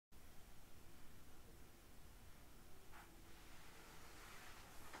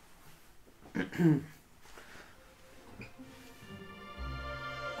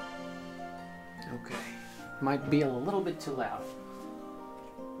Okay. Might be a little bit too loud.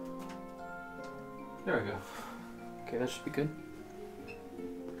 There we go. Okay, that should be good.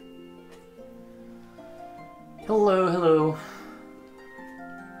 Hello, hello.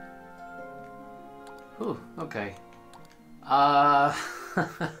 Ooh, okay.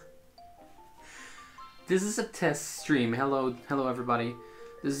 This is a test stream. Hello everybody.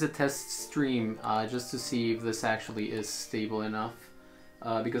 This is a test stream, just to see if this actually is stable enough.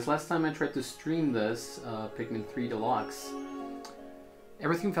 Because last time I tried to stream this, Pikmin 3 Deluxe,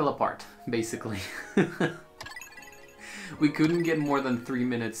 everything fell apart, basically. We couldn't get more than 3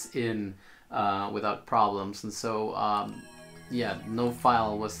 minutes in without problems, and so, yeah, no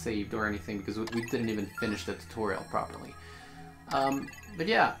file was saved or anything because we didn't even finish the tutorial properly. But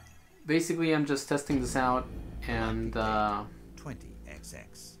yeah, basically I'm just testing this out, and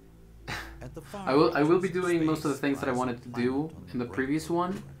 20xx. I will be doing most of the things that I wanted to do in the previous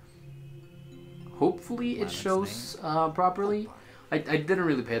one. Hopefully it shows properly. I didn't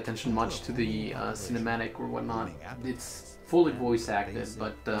really pay attention much to the cinematic or whatnot. It's fully voice acted,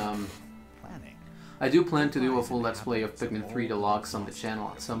 but I do plan to do a full Let's Play of Pikmin 3 Deluxe on the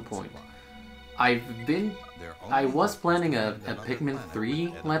channel at some point. I was planning a Pikmin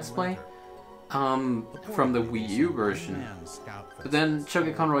 3 Let's Play from the Wii U version, but then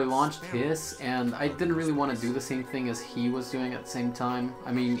Chucky Conroy launched his, and I didn't really want to do the same thing as he was doing at the same time.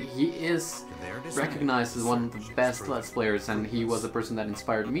 I mean, he is recognized as one of the best Let's Players, and he was the person that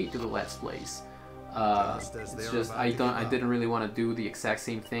inspired me to the Let's Plays. It's just I didn't really want to do the exact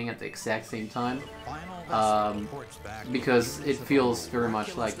same thing at the exact same time, because it feels very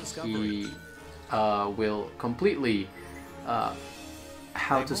much like he will completely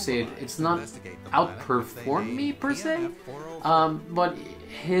how to say it, it's not outperform me per se, but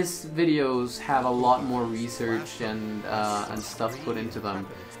his videos have a lot more research and stuff put into them,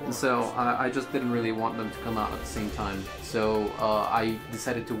 and so I just didn't really want them to come out at the same time. So I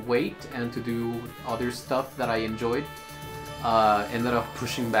decided to wait and to do other stuff that I enjoyed. Ended up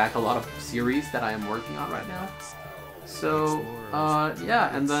pushing back a lot of series that I am working on right now. So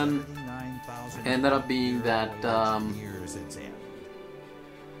yeah, and then ended up being that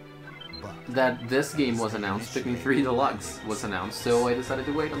that this game was announced, Pikmin 3 Deluxe was announced, so I decided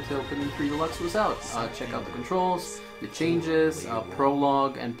to wait until Pikmin 3 Deluxe was out. Check out the controls, the changes,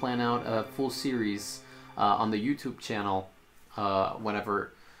 prologue, and plan out a full series on the YouTube channel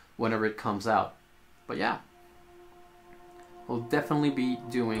whenever it comes out. But yeah, we'll definitely be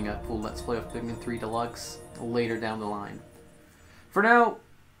doing a full Let's Play of Pikmin 3 Deluxe later down the line. For now,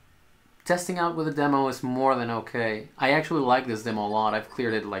 testing out with a demo is more than okay. I actually like this demo a lot. I've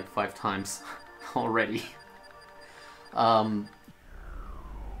cleared it like 5 times already. I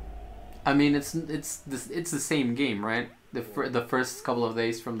mean, it's the same game, right? The first couple of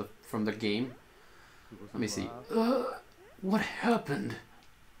days from the game. Let me see. What happened?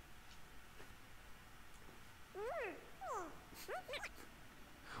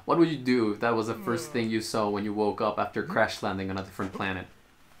 What would you do if that was the first thing you saw when you woke up after crash landing on a different planet?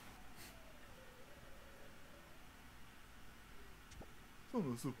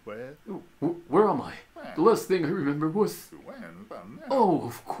 Where am I? The last thing I remember was... Oh,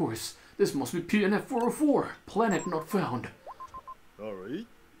 of course. This must be PNF 404. Planet not found.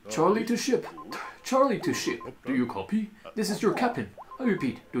 Charlie to ship. Charlie to ship. Do you copy? This is your captain. I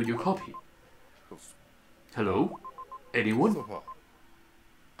repeat, do you copy? Hello? Anyone?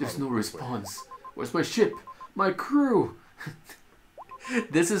 There's no response. Where's my ship? My crew?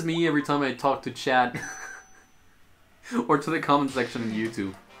 This is me every time I talk to chat. Or to the comment section on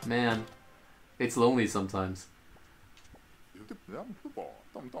YouTube. Man, it's lonely sometimes.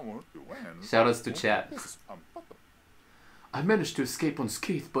 Shoutouts to chat. I managed to escape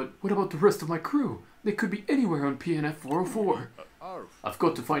unscathed, but what about the rest of my crew? They could be anywhere on PNF 404. I've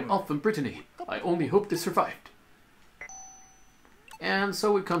got to find Alph and Brittany. I only hope they survived. And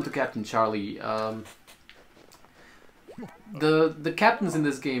so we come to Captain Charlie. The captains in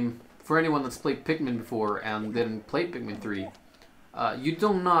this game, for anyone that's played Pikmin before and didn't play Pikmin 3, you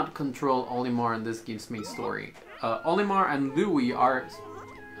do not control Olimar in this game's main story. Olimar and Louie are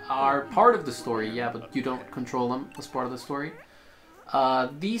part of the story, yeah, but you don't control them as part of the story.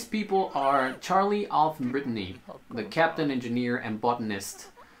 These people are Charlie, Alph, and Brittany, the captain, engineer, and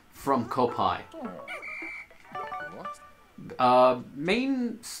botanist from Kopai.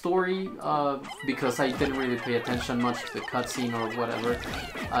 Main story, because I didn't really pay attention much to the cutscene or whatever,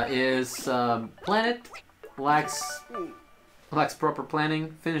 is planet lacks proper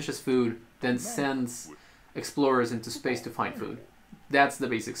planning, finishes food, then sends explorers into space to find food. That's the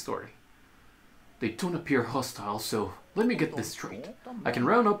basic story. They don't appear hostile, so let me get this straight. I can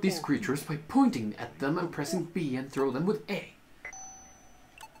round up these creatures by pointing at them and pressing B and throw them with A.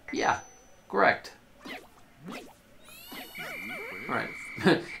 Yeah, correct. Alright,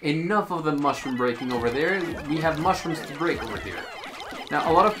 enough of the mushroom breaking over there. We have mushrooms to break over here.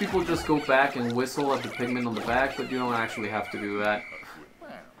 Now, a lot of people just go back and whistle at the Pikmin on the back, but you don't actually have to do that.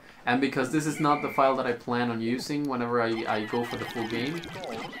 And because this is not the file that I plan on using whenever I go for the full game,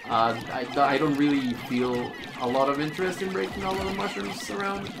 I don't really feel a lot of interest in breaking all of the mushrooms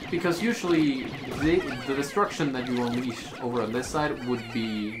around. Because usually the destruction that you unleash over on this side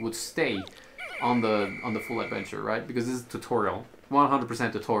would stay on the full adventure, right? Because this is tutorial,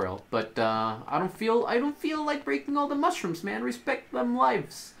 100% tutorial. But I don't feel like breaking all the mushrooms, man. Respect them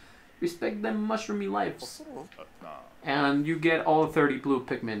lives, respect them mushroomy lives. And you get all 30 blue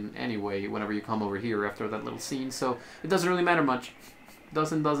Pikmin anyway whenever you come over here after that little scene, so it doesn't really matter much.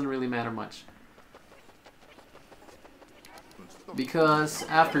 Doesn't really matter much. Because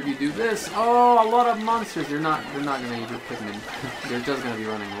after you do this, oh, a lot of monsters. They're not gonna eat your Pikmin. They're just gonna be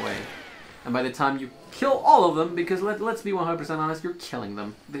running away. And by the time you kill all of them, because let's be 100% honest, you're killing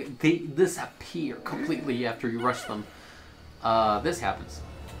them. They disappear completely after you rush them. This happens.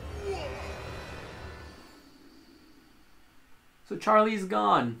 So Charlie's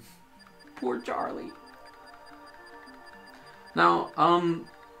gone. Poor Charlie. Now,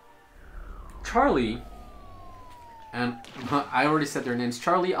 Charlie, and I already said their names,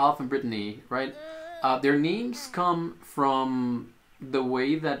 Charlie, Alph, and Brittany, right? Their names come from the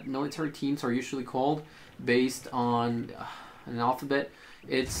way that military teams are usually called, based on an alphabet.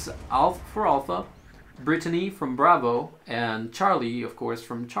 It's Alph for Alpha, Brittany from Bravo, and Charlie, of course,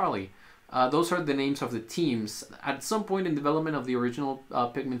 from Charlie. Those are the names of the teams. At some point in development of the original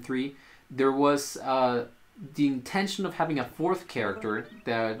Pikmin 3, there was the intention of having a fourth character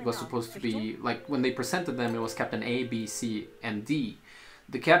that was supposed to be, like, when they presented them, it was Captain A, B, C, and D.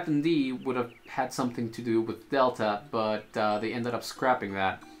 The Captain D would have had something to do with Delta, but they ended up scrapping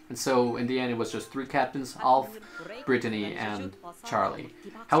that. And so, in the end, it was just 3 captains, Alph, Brittany, and Charlie.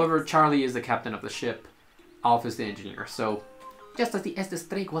 However, Charlie is the captain of the ship, Alph is the engineer, so... Just as the Estes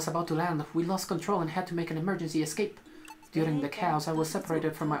Drake was about to land, we lost control and had to make an emergency escape. During the chaos, I was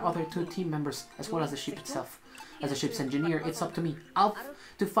separated from my other 2 team members, as well as the ship itself. As a ship's engineer, it's up to me, Alph,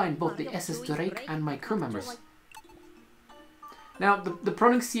 to find both the Estes Drake and my crew members. Now, the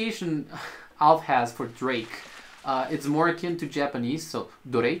pronunciation Alph has for Drake, it's more akin to Japanese, so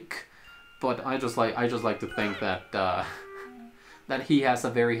Drake. But I just like to think that that he has a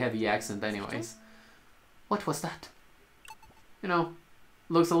very heavy accent, anyways. What was that? You know,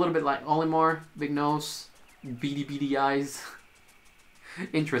 looks a little bit like Olimar, big nose, beady eyes.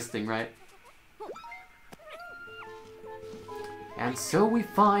 Interesting, right? And so we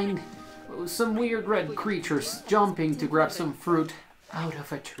find some weird red creatures jumping to grab some fruit out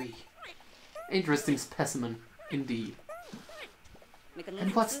of a tree. Interesting specimen, indeed.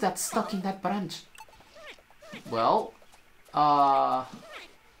 And what's that stuck in that branch? Well,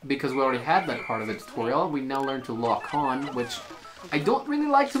 because we already had that part of the tutorial, we now learn to lock on, which I don't really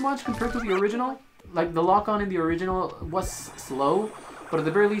like too much compared to the original. Like, the lock on in the original was slow, but at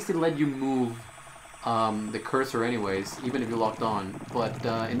the very least it let you move the cursor anyways, even if you locked on. But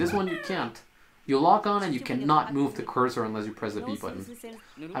in this one you can't. You lock on and you cannot move the cursor unless you press the B button.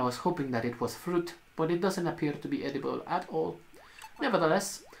 I was hoping that it was fruit, but it doesn't appear to be edible at all.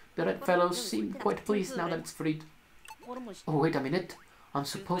 Nevertheless, the red fellows seem quite pleased now that it's freed. Oh, wait a minute. I'm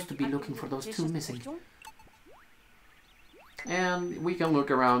supposed to be looking for those 2 missing. And we can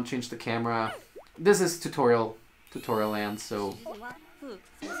look around, change the camera. This is tutorial land, so...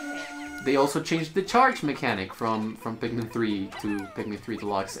 They also changed the charge mechanic from Pikmin 3 to Pikmin 3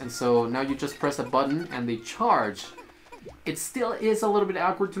 Deluxe. And so now you just press a button and they charge. It still is a little bit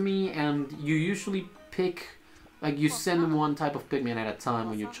awkward to me, and you usually pick... Like, you send one type of Pikmin at a time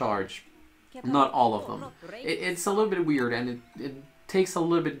when you charge. Not all of them. It's a little bit weird, and it takes a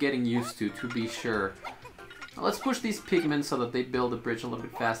little bit getting used to be sure. Now, let's push these Pikmin so that they build the bridge a little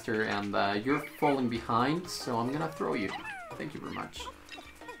bit faster, and you're falling behind, so I'm gonna throw you. Thank you very much.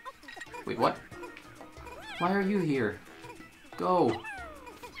 Wait, what? Why are you here? Go!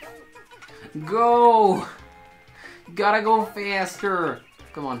 Go! Gotta go faster!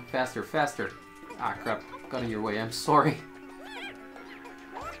 Come on, faster, faster. Ah, crap. Got in your way, I'm sorry.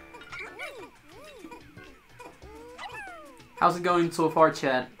 How's it going so far,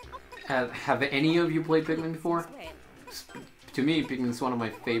 chat? Have any of you played Pikmin before? To me, Pikmin's one of my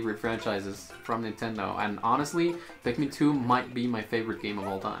favorite franchises from Nintendo, and honestly, Pikmin 2 might be my favorite game of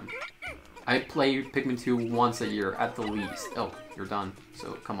all time. I play Pikmin 2 once a year, at the least. Oh, you're done,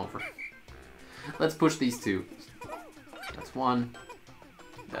 so come over. Let's push these two. That's one.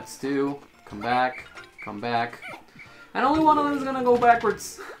 That's two. Come back. Come back. And only one of them is gonna go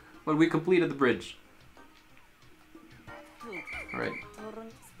backwards. But we completed the bridge. Alright.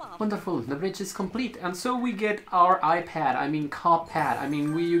 Wonderful, the bridge is complete. And so we get our iPad, I mean cop pad, I mean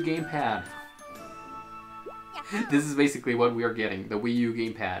Wii U gamepad. This is basically what we are getting, the Wii U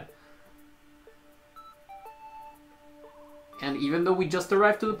gamepad. And even though we just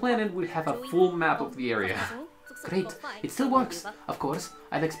arrived to the planet, we have a full map of the area. Great, it still works. Of course,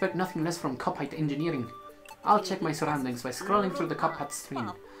 I'd expect nothing less from Cuphead engineering. I'll check my surroundings by scrolling through the Cuphead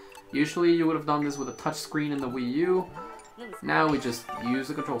screen. Usually you would have done this with a touch screen in the Wii U. Now we just use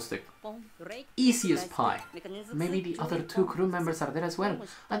the control stick. Easy as pie. Maybe the other two crew members are there as well.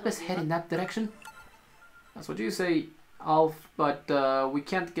 I'd best head in that direction. That's what you say, Alph, but we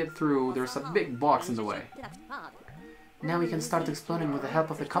can't get through. There's a big box in the way. Now we can start exploring with the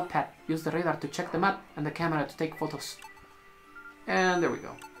help of the Cuphead. Use the radar to check the map and the camera to take photos. And there we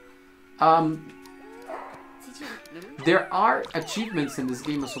go. There are achievements in this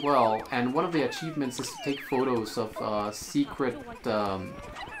game as well, and one of the achievements is to take photos of secret,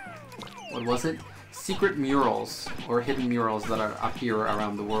 what was it? Secret murals, or hidden murals that are up here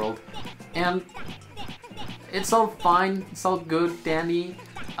around the world. And it's all fine, it's all good, dandy.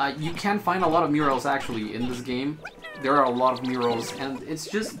 You can find a lot of murals actually in this game. There are a lot of murals, and it's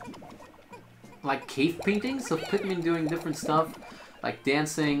just like cave paintings of Pikmin doing different stuff. Like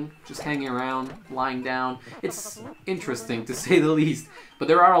dancing, just hanging around, lying down. It's interesting to say the least. But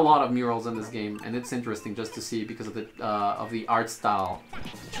there are a lot of murals in this game, and it's interesting just to see because of the art style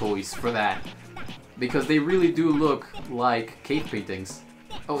choice for that. Because they really do look like cave paintings.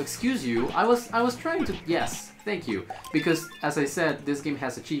 Oh, excuse you. I was trying to... Yes, thank you. Because, as I said, this game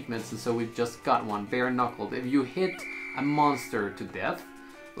has achievements, and so we've just got one. Bare knuckled. If you hit a monster to death,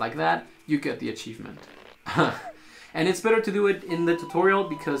 like that, you get the achievement. And it's better to do it in the tutorial,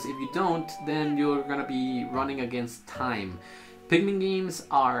 because if you don't, then you're gonna be running against time. Pikmin games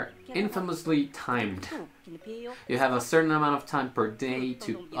are infamously timed. You have a certain amount of time per day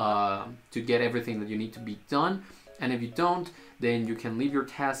to get everything that you need to be done. And if you don't, then you can leave your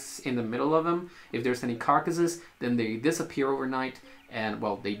tasks in the middle of them. If there's any carcasses, then they disappear overnight and,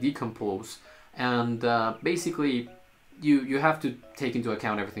 well, they decompose. And basically, you have to take into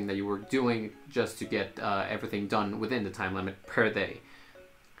account everything that you were doing just to get everything done within the time limit per day.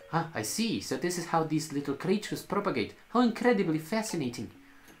 Ah, I see. So this is how these little creatures propagate. How incredibly fascinating.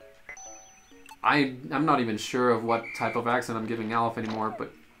 I'm not even sure of what type of accent I'm giving Alph anymore,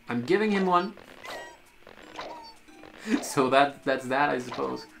 but I'm giving him one. So that's that, I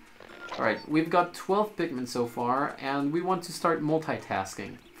suppose. Alright, we've got 12 Pikmin so far, and we want to start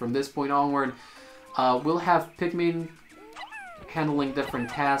multitasking. From this point onward, we'll have Pikmin handling different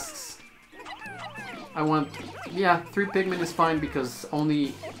tasks. I want, yeah, 3 Pikmin is fine because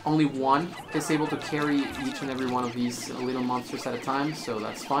only one is able to carry each and every one of these little monsters at a time, so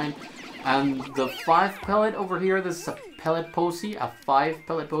that's fine. And the 5 pellet over here, this is a pellet posy, a 5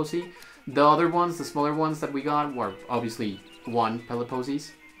 pellet posy. The other ones, the smaller ones that we got, were obviously 1 pellet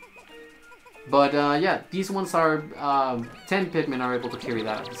posies. But yeah, these ones are, 10 Pikmin are able to carry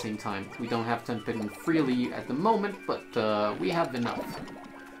that at the same time. We don't have 10 Pikmin freely at the moment, but we have enough.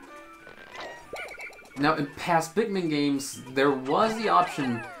 Now, in past Pikmin games, there was the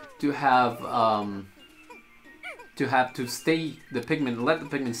option to have, let the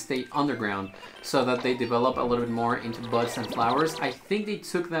Pikmin stay underground so that they develop a little bit more into buds and flowers. I think they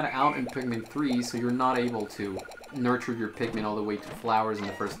took that out in Pikmin 3, so you're not able to nurture your Pikmin all the way to flowers in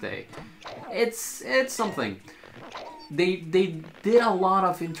the first day. It's something. They did a lot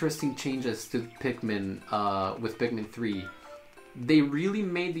of interesting changes to Pikmin with Pikmin 3. They really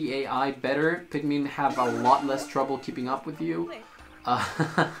made the AI better. Pikmin have a lot less trouble keeping up with you.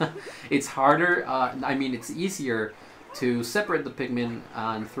 It's harder, I mean it's easier to separate the Pikmin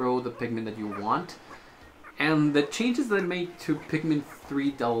and throw the Pikmin that you want. And the changes they made to Pikmin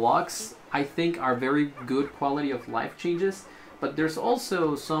 3 Deluxe, I think, are very good quality of life changes, but there's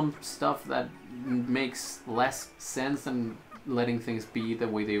also some stuff that makes less sense than letting things be the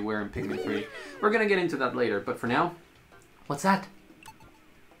way they were in Pikmin 3. We're gonna get into that later, but for now, what's that?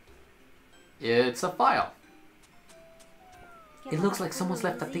 It's a file. It looks like someone's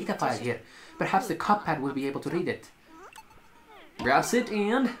left a data file here. Perhaps the Cuphead will be able to read it. Grabs it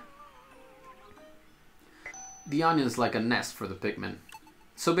and... The onion's like a nest for the Pikmin.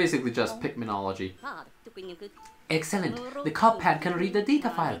 So basically just Pikminology. Excellent! The Cuphead can read the data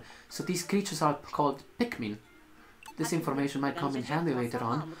file, so these creatures are called Pikmin. This information might come in handy later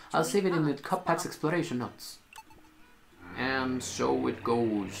on. I'll save it in the Cuphead's exploration notes. And so it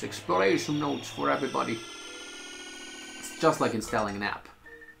goes. Exploration notes for everybody. It's just like installing an app.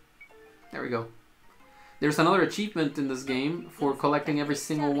 There we go. There's another achievement in this game for collecting every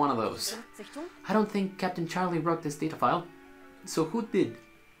single one of those. I don't think Captain Charlie wrote this data file. So who did?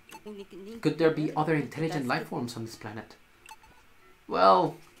 Could there be other intelligent life forms on this planet?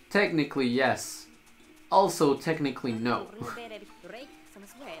 Well, technically yes. Also technically no.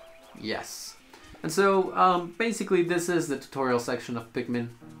 Yes. And so basically this is the tutorial section of Pikmin.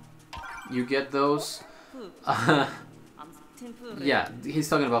 You get those. Yeah, he's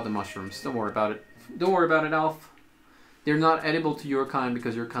talking about the mushrooms. Don't worry about it. Don't worry about it, Alph. They're not edible to your kind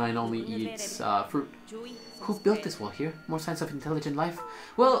because your kind only eats fruit. Who built this wall here? More signs of intelligent life?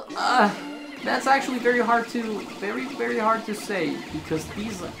 Well, that's actually very hard to say because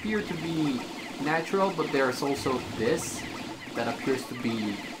these appear to be natural, but there's also this that appears to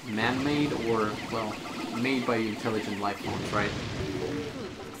be man-made or, well, made by intelligent life forms, right?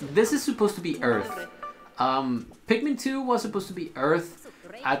 This is supposed to be Earth. Pikmin 2 was supposed to be Earth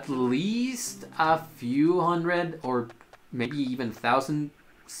at least a few hundred or maybe even thousands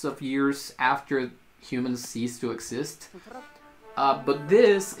of years after humans ceased to exist. But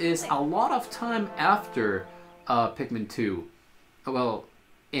this is a lot of time after Pikmin 2. Well,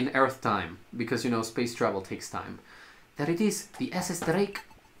 in Earth time, because, you know, space travel takes time. There it is, the SS Drake.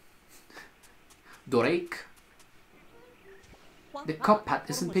 Drake. The cop pad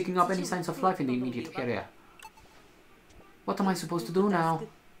isn't picking up any signs of life in the immediate area. What am I supposed to do now?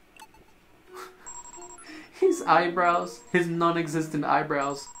 His eyebrows, his non-existent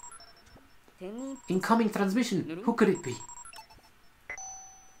eyebrows. Incoming transmission, who could it be?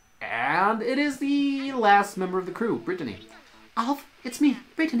 And it is the last member of the crew, Brittany. Alph, it's me,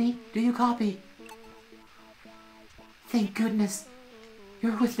 Brittany, do you copy? Thank goodness.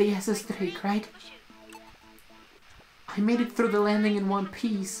 You're with the SS Drake, right? I made it through the landing in one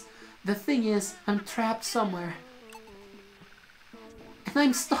piece. The thing is, I'm trapped somewhere. And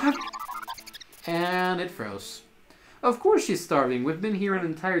I'm starved. And it froze. Of course she's starving. We've been here an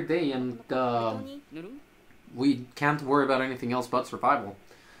entire day and we can't worry about anything else but survival.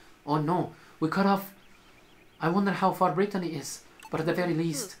 Oh no, we cut off. I wonder how far Brittany is, but at the very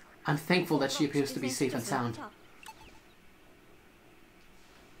least, I'm thankful that she appears to be safe and sound.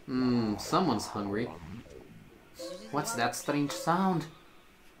 Someone's hungry. What's that strange sound?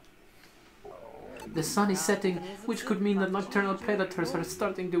 The sun is setting, which could mean that nocturnal predators are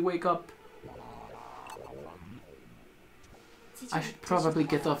starting to wake up. I should probably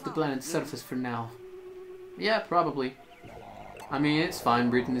get off the planet's surface for now. Yeah, probably. I mean, it's fine,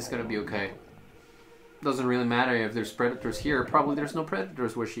 Brittany's gonna be okay. Doesn't really matter if there's predators here, probably there's no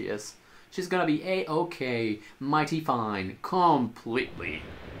predators where she is. She's gonna be A-okay, mighty fine, completely.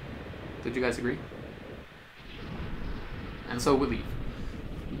 Did you guys agree? And so we leave.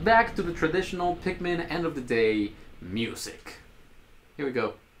 Back to the traditional Pikmin end of the day music. Here we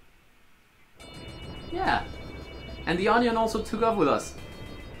go. Yeah. And the onion also took off with us.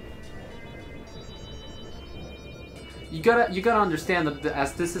 You gotta understand that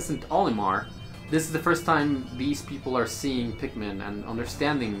as this isn't Olimar, this is the first time these people are seeing Pikmin and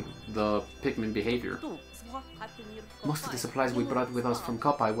understanding the Pikmin behavior. Most of the supplies we brought with us from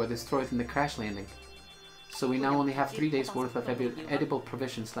Kopai were destroyed in the crash landing. So we now only have 3 days worth of edible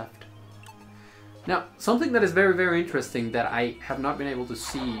provisions left. Now, something that is very, very interesting that I have not been able to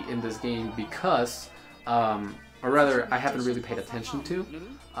see in this game because, or rather, I haven't really paid attention to.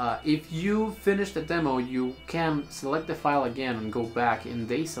 If you finish the demo, you can select the file again and go back in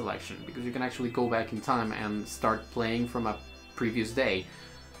day selection, because you can actually go back in time and start playing from a previous day.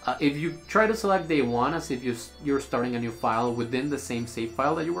 If you try to select day 1 as if you're starting a new file within the same save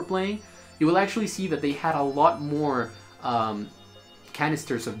file that you were playing, you will actually see that they had a lot more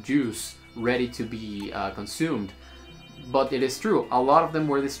canisters of juice ready to be consumed. But it is true, a lot of them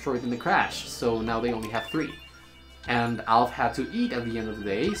were destroyed in the crash, so now they only have 3. And Alph had to eat at the end of the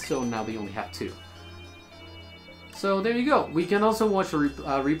day, so now they only have 2. So there you go. We can also watch a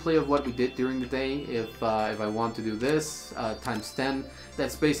replay of what we did during the day if I want to do this, times 10.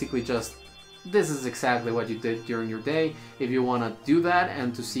 That's basically just, this is exactly what you did during your day. If you want to do that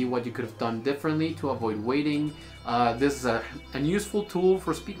and to see what you could have done differently to avoid waiting, this is an useful tool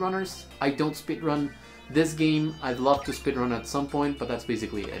for speedrunners. I don't speedrun this game. I'd love to speedrun at some point, but that's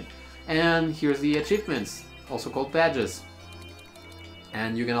basically it. And here's the achievements, also called badges.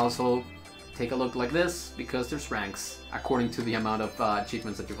 And you can also take a look like this, because there's ranks according to the amount of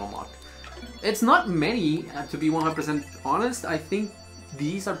achievements that you've unlocked. It's not many, to be 100% honest. I think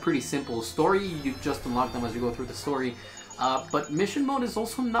these are pretty simple. Story, you just unlock them as you go through the story. But mission mode is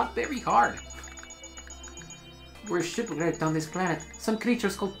also not very hard. We're shipwrecked on this planet. Some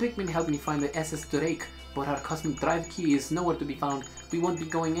creatures called Pikmin helped me find the SS Drake, but our cosmic drive key is nowhere to be found. We won't be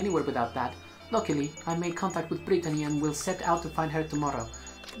going anywhere without that. Luckily, I made contact with Brittany and will set out to find her tomorrow.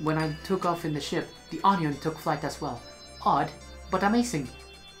 When I took off in the ship, the Onion took flight as well. Odd, but amazing.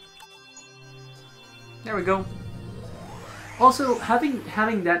 There we go. Also,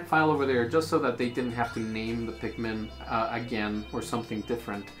 having that file over there, just so that they didn't have to name the Pikmin again or something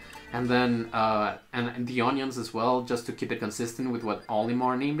different. And then, and the Onions as well, just to keep it consistent with what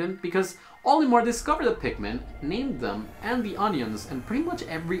Olimar named them. Because Olimar discovered the Pikmin, named them, and the Onions, and pretty much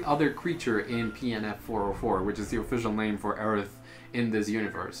every other creature in PNF 404, which is the official name for Earth in this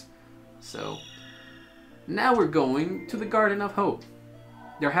universe. So, now we're going to the Garden of Hope.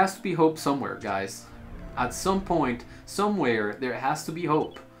 There has to be hope somewhere, guys. At some point, somewhere, there has to be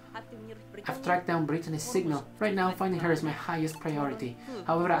hope. I've tracked down Brittany's signal. Right now, finding her is my highest priority.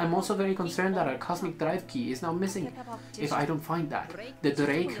 However, I'm also very concerned that our cosmic drive key is now missing. If I don't find that, the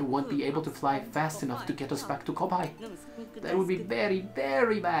Drake won't be able to fly fast enough to get us back to Kobai. That would be very,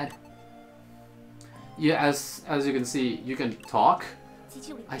 very bad. Yeah, as you can see, you can talk.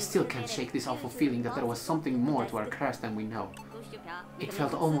 I still can't shake this awful feeling that there was something more to our crash than we know. It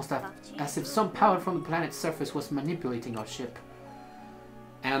felt almost as if some power from the planet's surface was manipulating our ship.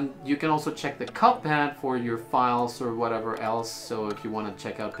 And you can also check the cutpad for your files or whatever else, so if you want to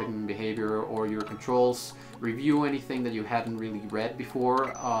check out Pikmin behavior or your controls, review anything that you hadn't really read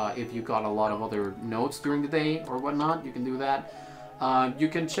before, if you got a lot of other notes during the day or whatnot, you can do that. You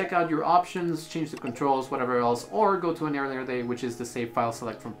can check out your options, change the controls, whatever else, or go to an earlier day, which is the save file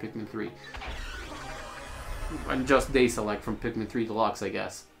select from Pikmin 3. And just day select from Pikmin 3 Deluxe, I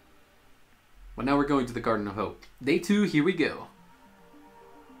guess. But now we're going to the Garden of Hope. Day 2, here we go.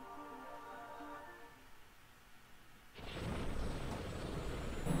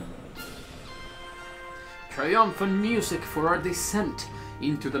 Triumphant music for our descent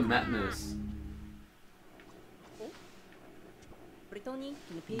into the madness.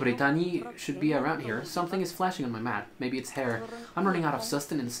 Brittany should be around here. Something is flashing on my map. Maybe it's hair. I'm running out of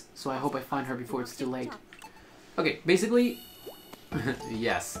sustenance, so I hope I find her before it's too late. Okay, basically,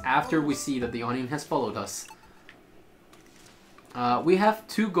 yes, after we see that the Onion has followed us, we have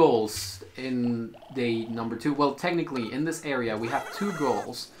 2 goals in day number 2. Well, technically, in this area, we have 2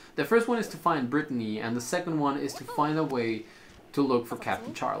 goals. The first one is to find Brittany, and the second one is to find a way to look for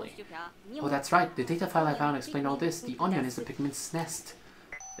Captain Charlie. Oh, that's right. The data file I found explained all this. The Onion is the Pikmin's nest.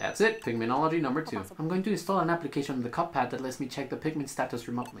 That's it. Pikminology number 2. I'm going to install an application on the cutpad that lets me check the Pikmin status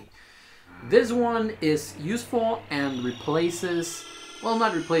remotely. This one is useful and replaces, well,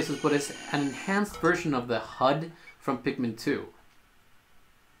 not replaces, but it's an enhanced version of the HUD from Pikmin 2.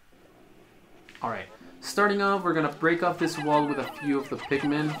 Alright, starting off, we're gonna break off this wall with a few of the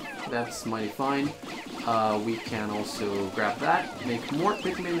Pikmin. That's mighty fine. We can also grab that, make more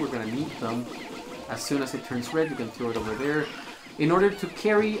Pikmin. We're gonna need them. As soon as it turns red, you can throw it over there. In order to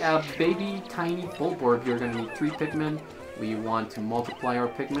carry a baby tiny Bulborb, you're gonna need 3 Pikmin. We want to multiply our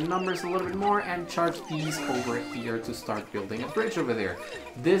Pikmin numbers a little bit more and charge these over here to start building a bridge over there.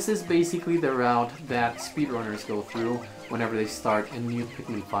 This is basically the route that speedrunners go through whenever they start a new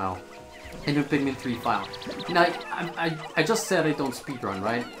Pikmin file. A new Pikmin 3 file. Now, I just said I don't speedrun,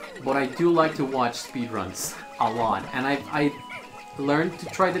 right? But I do like to watch speedruns a lot. And I learned to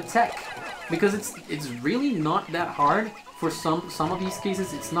try the tech. Because it's really not that hard. For some of these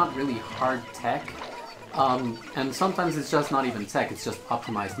cases, it's not really hard tech. And sometimes it's just not even tech, it's just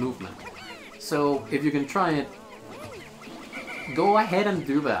optimized movement. So if you can try it, go ahead and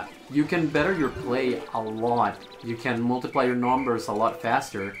do that. You can better your play a lot. You can multiply your numbers a lot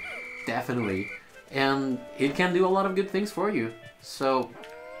faster, definitely. And it can do a lot of good things for you. So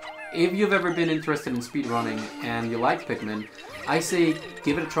if you've ever been interested in speedrunning and you like Pikmin, I say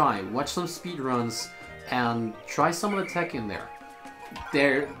give it a try. Watch some speedruns and try some of the tech in there.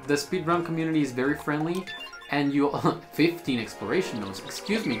 The speedrun community is very friendly, and you 15 exploration nodes.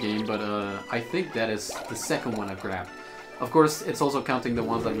 Excuse me, game, but I think that is the second one I grabbed. Of course, it's also counting the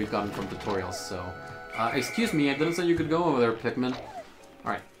ones that we've gotten from tutorials. So, excuse me, I didn't say you could go over there, Pikmin.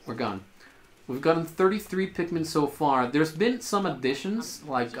 All right, we're gone. We've gotten 33 Pikmin so far. There's been some additions,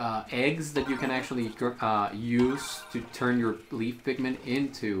 like eggs that you can actually use to turn your leaf Pikmin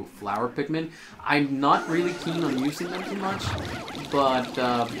into flower Pikmin. I'm not really keen on using them too much, but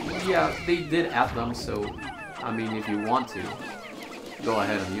yeah, they did add them, so I mean, if you want to, go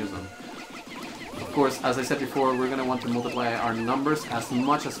ahead and use them. Of course, as I said before, we're going to want to multiply our numbers as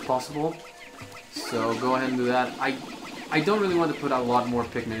much as possible, so go ahead and do that. I don't really want to put a lot more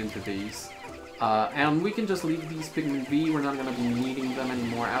Pikmin into these. And we can just leave these Pikmin be. We're not going to be needing them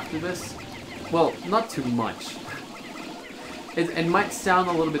anymore after this. Well, not too much. It might sound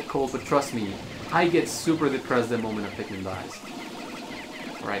a little bit cold, but trust me, I get super depressed the moment a Pikmin dies.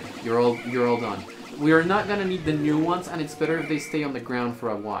 Alright, you're all done. We are not gonna need the new ones, and it's better if they stay on the ground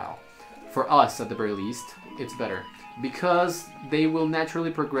for a while. For us, at the very least, it's better. Because they will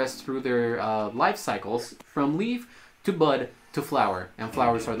naturally progress through their life cycles from leaf to bud to flower, and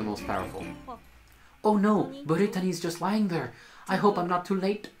flowers are the most powerful. Oh no, Brittany's just lying there. I hope I'm not too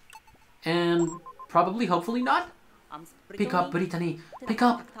late. And probably, hopefully not. Pick up, Brittany. Pick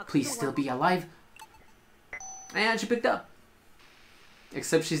up. Please still be alive. And she picked up.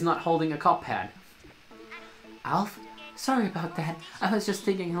 Except she's not holding a cop pad. Alph? Sorry about that. I was just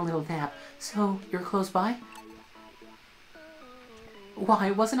taking a little nap. So, you're close by?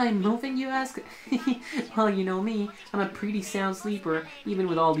 Why, wasn't I moving, you ask? Well, you know me. I'm a pretty sound sleeper, even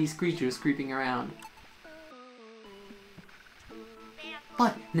with all these creatures creeping around.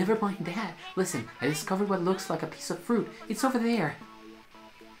 But, never mind that. Listen, I discovered what looks like a piece of fruit. It's over there.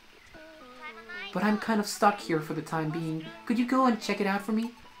 But I'm kind of stuck here for the time being. Could you go and check it out for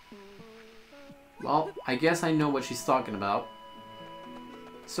me? Well, I guess I know what she's talking about.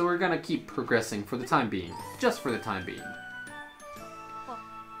 So we're gonna keep progressing for the time being. Just for the time being.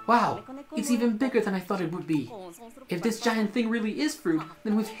 Wow, it's even bigger than I thought it would be. If this giant thing really is fruit,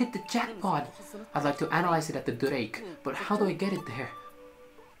 then we've hit the jackpot. I'd like to analyze it at the Drake, but how do I get it there?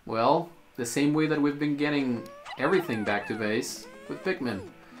 Well, the same way that we've been getting everything back to base, with Pikmin.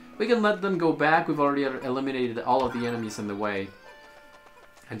 We can let them go back, we've already eliminated all of the enemies in the way.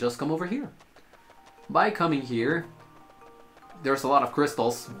 And just come over here. By coming here, there's a lot of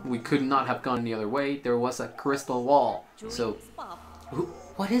crystals. We could not have gone the other way. There was a crystal wall. So,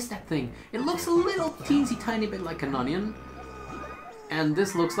 what is that thing? It looks a little teensy tiny bit like an onion. And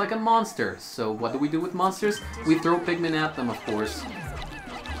this looks like a monster. So what do we do with monsters? We throw Pikmin at them, of course.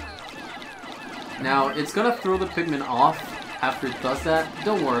 Now, it's gonna throw the Pikmin off after it does that.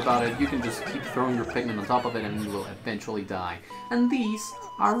 Don't worry about it. You can just keep throwing your Pikmin on top of it and you will eventually die. And these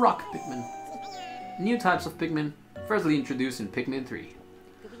are rock Pikmin. New types of Pikmin, firstly introduced in Pikmin 3.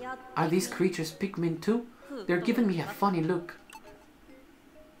 Are these creatures Pikmin too? They're giving me a funny look.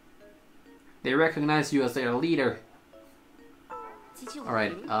 They recognize you as their leader.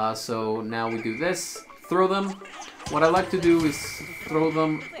 Alright, so now we do this. Throw them. What I like to do is throw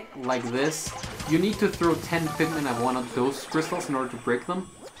them like this. You need to throw 10 Pikmin at one of those crystals in order to break them.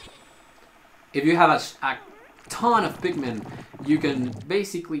 If you have a ton of Pikmin, you can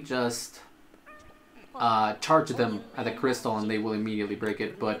basically just charge them at the crystal and they will immediately break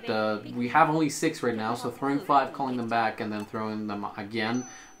it. But we have only 6 right now, so throwing 5, calling them back, and then throwing them again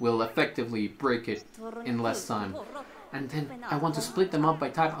will effectively break it in less time. And then I want to split them up by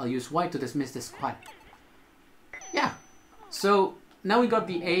type. I'll use Y to dismiss this squad. Yeah. So now we got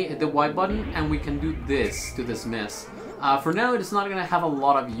the Y button, and we can do this to dismiss. For now, it's not gonna have a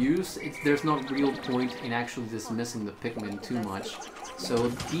lot of use. There's no real point in actually dismissing the Pikmin too much. So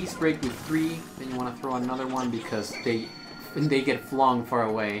these break with 3. Then you want to throw another one because they get flung far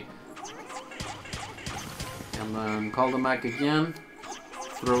away. And then call them back again.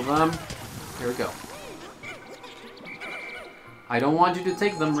 Throw them. There we go. I don't want you to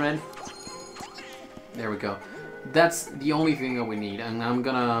take them, Red. There we go. That's the only thing that we need. And I'm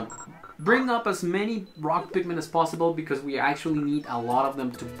gonna bring up as many rock Pikmin as possible because we actually need a lot of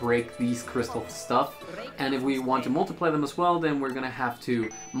them to break these crystal stuff. And if we want to multiply them as well, then we're gonna have to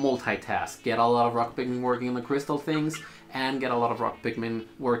multitask. Get a lot of rock Pikmin working on the crystal things and get a lot of rock Pikmin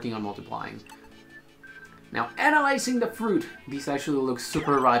working on multiplying. Now, analyzing the fruit. These actually look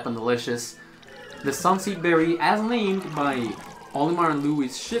super ripe and delicious. The Sunseed Berry, as named by Olimar and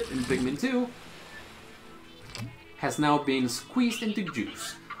Louis' ship in Pikmin 2, has now been squeezed into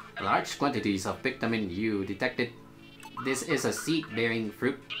juice. Large quantities of Pikmin you detected. This is a seed-bearing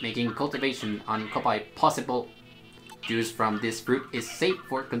fruit, making cultivation on Kopai possible. Juice from this fruit is safe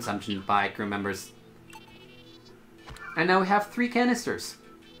for consumption by crew members. And now we have 3 canisters.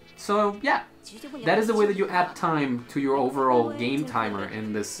 So yeah, that is the way that you add time to your overall game timer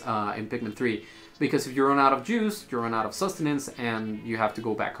in this in Pikmin 3. Because if you run out of juice, you run out of sustenance, and you have to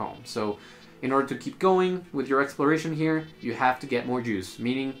go back home. So in order to keep going with your exploration here, you have to get more juice.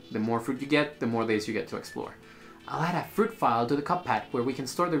 Meaning, the more fruit you get, the more days you get to explore. I'll add a fruit file to the cup pad where we can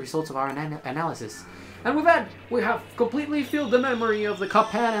store the results of our analysis. And with that, we have completely filled the memory of the cup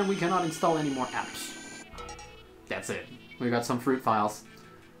pad and we cannot install any more apps. That's it. We got some fruit files.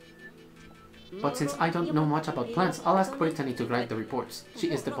 But since I don't know much about plants, I'll ask Brittany to write the reports. She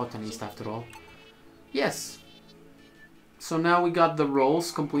is the botanist after all. Yes. So now we got the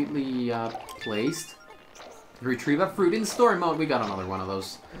roles completely placed. Retrieve a fruit in story mode. We got another one of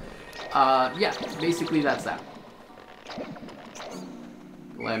those. Yeah, basically that's that.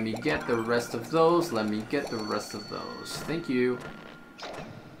 Let me get the rest of those. Let me get the rest of those. Thank you.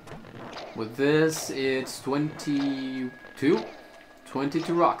 With this, it's 22.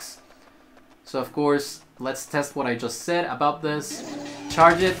 22 rocks. So of course, let's test what I just said about this.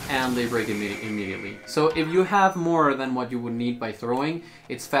 Charge it and they break immediately. So if you have more than what you would need by throwing,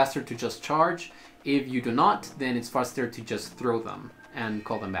 it's faster to just charge. If you do not, then it's faster to just throw them and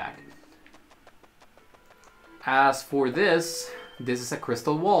call them back. As for this is a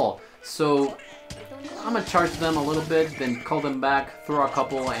crystal wall. So I'm gonna charge them a little bit, then call them back, throw a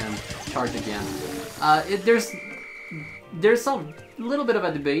couple, and charge again. There's a little bit of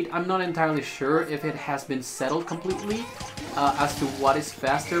a debate. I'm not entirely sure if it has been settled completely as to what is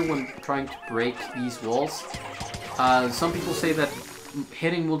faster when trying to break these walls. Some people say that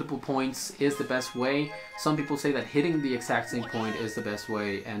hitting multiple points is the best way. Some people say that hitting the exact same point is the best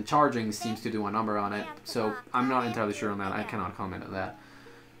way, and charging seems to do a number on it. So I'm not entirely sure on that. I cannot comment on that.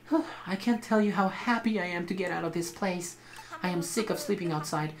 I can't tell you how happy I am to get out of this place. I am sick of sleeping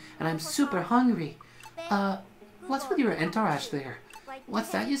outside, and I'm super hungry. What's with your entourage there? What's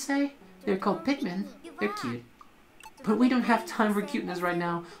that you say? They're called Pikmin. They're cute. But we don't have time for cuteness right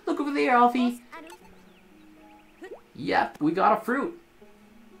now. Look over there, Alfie. Yep, we got a fruit.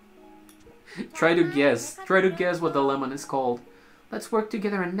 Try to guess what the lemon is called. Let's work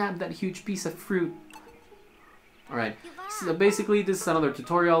together and nab that huge piece of fruit. Alright, so basically this is another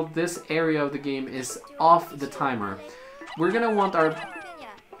tutorial. This area of the game is off the timer. We're gonna want our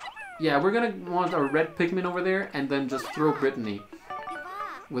red Pikmin over there and then just throw Brittany.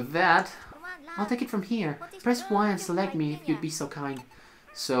 With that, I'll take it from here. Press Y and select me if you'd be so kind.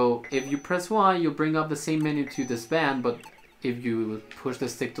 So if you press Y, you'll bring up the same menu to this band, but if you push the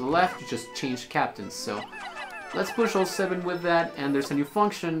stick to the left, you just change captains. So let's push all 7 with that, and there's a new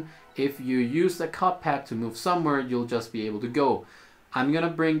function. If you use the cup pad to move somewhere, you'll just be able to go. I'm gonna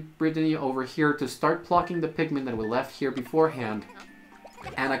bring Brittany over here to start plucking the Pikmin that we left here beforehand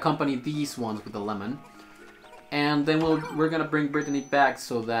and accompany these ones with the lemon. And then we're gonna bring Brittany back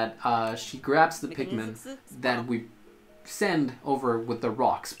so that she grabs the Pikmin that we send over with the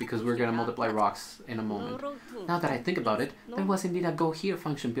rocks, because we're gonna multiply rocks in a moment. Now that I think about it, there was indeed a go here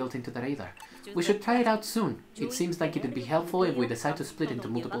function built into the radar. We should try it out soon. It seems like it would be helpful if we decide to split into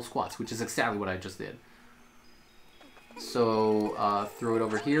multiple squads, which is exactly what I just did. So throw it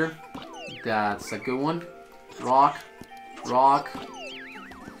over here. That's a good one. Rock, rock.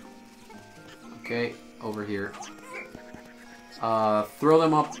 Okay, over here. Throw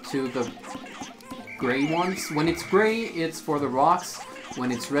them up to the gray ones. When it's gray, it's for the rocks.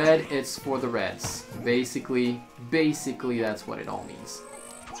 When it's red, it's for the reds. Basically, that's what it all means.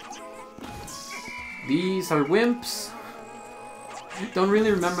 These are wimps. Don't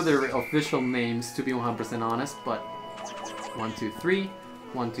really remember their official names, to be 100% honest, but 1, 2, 3.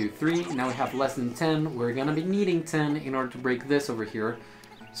 1, 2, 3. Now we have less than 10. We're gonna be needing 10 in order to break this over here.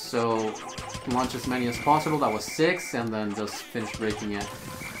 So launch as many as possible. That was 6, and then just finish breaking it.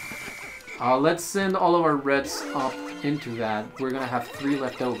 Let's send all of our reds up into that. We're gonna have 3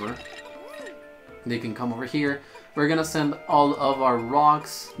 left over. They can come over here. We're gonna send all of our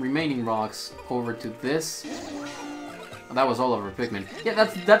rocks, remaining rocks, over to this. That was all of our Pikmin. Yeah,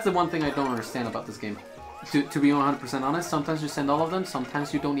 that's the one thing I don't understand about this game. To be 100% honest, sometimes you send all of them,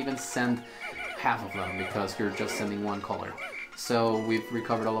 sometimes you don't even send half of them because you're just sending one color. So we've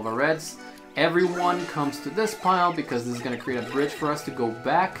recovered all of our reds. Everyone comes to this pile because this is gonna create a bridge for us to go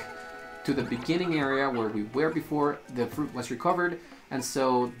back to the beginning area where we were before the fruit was recovered, and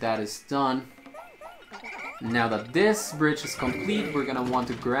so that is done. Now that this bridge is complete, we're gonna want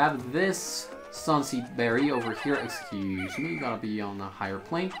to grab this sunseed berry over here. Excuse me, gotta be on a higher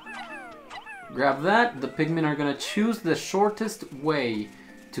plane. Grab that. The Pikmin are gonna choose the shortest way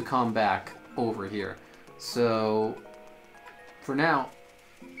to come back over here. So for now,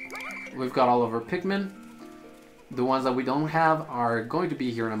 we've got all of our Pikmin. The ones that we don't have are going to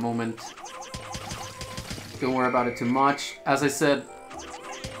be here in a moment. Don't worry about it too much. As I said,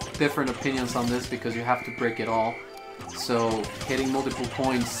 different opinions on this because you have to break it all. So hitting multiple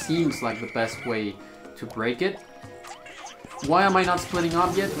points seems like the best way to break it. Why am I not splitting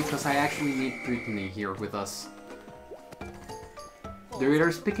up yet? Because I actually need Brittany here with us. The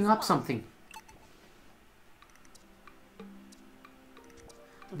reader's picking up something.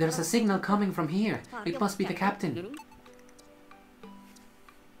 There's a signal coming from here. It must be the captain.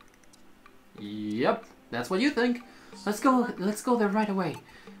 Yep, that's what you think. Let's go there right away.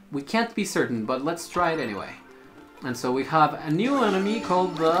 We can't be certain, but let's try it anyway. And so we have a new enemy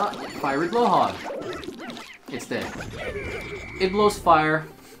called the Fiery Blowhog. It's dead. It blows fire.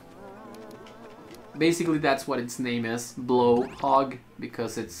 Basically, that's what its name is, blow hog,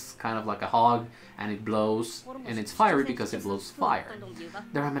 because it's kind of like a hog and it blows, and it's fiery because it blows fire.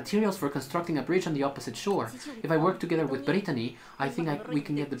 There are materials for constructing a bridge on the opposite shore. If I work together with Brittany, I think we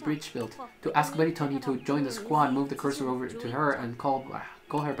can get the bridge built. To ask Brittany to join the squad, move the cursor over to her and call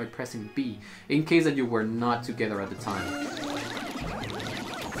her by pressing B, in case that you were not together at the time.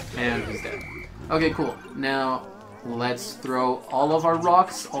 And he's dead. Okay, cool. Now, let's throw all of our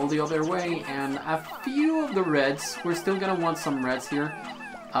rocks all the other way, and a few of the reds. We're still gonna want some reds here.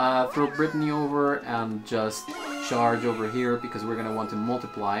 Throw Brittany over and just charge over here because we're gonna want to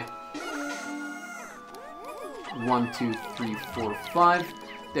multiply. 1, 2, 3, 4, 5.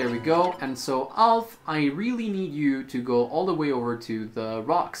 There we go. And so, Alph, I really need you to go all the way over to the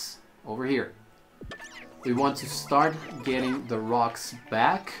rocks over here. We want to start getting the rocks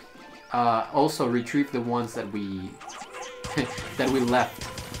back. Also retrieve the ones that we that we left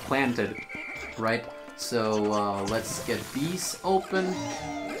planted, right? So let's get these open,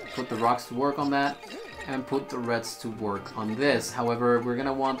 put the rocks to work on that, and put the reds to work on this. However, we're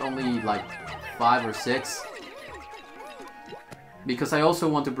gonna want only like 5 or 6, because I also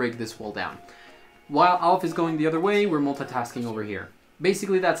want to break this wall down. While Alph is going the other way, we're multitasking over here.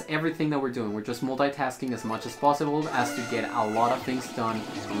 Basically, that's everything that we're doing. We're just multitasking as much as possible as to get a lot of things done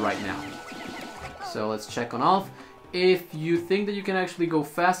right now. So let's check on Alph. If you think that you can actually go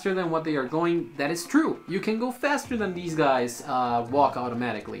faster than what they are going, that is true. You can go faster than these guys walk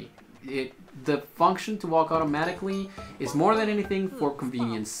automatically. The function to walk automatically is more than anything for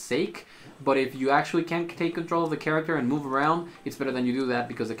convenience sake. But if you actually can't take control of the character and move around, it's better than you do that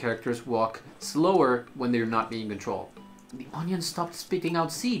because the characters walk slower when they're not being controlled. The onion stopped spitting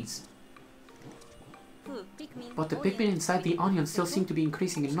out seeds. But the Pikmin inside the onion still seem to be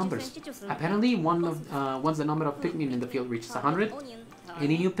increasing in numbers. Apparently, once the number of Pikmin in the field reaches 100,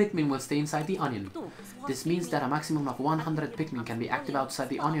 any new Pikmin will stay inside the onion. This means that a maximum of 100 Pikmin can be active outside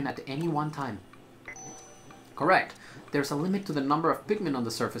the onion at any one time. Correct. There's a limit to the number of Pikmin on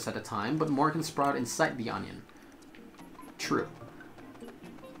the surface at a time, but more can sprout inside the onion. True.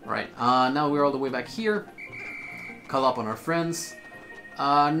 Right, now we're all the way back here. Call up on our friends.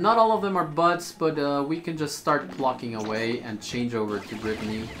 Not all of them are buds, but we can just start blocking away and change over to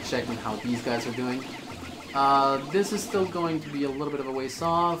Brittany, checking how these guys are doing. This is still going to be a little bit of a ways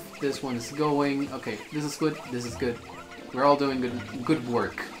off. This one is going. Okay, this is good. This is good. We're all doing good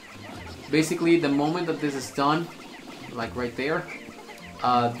work. Basically, the moment that this is done, like right there,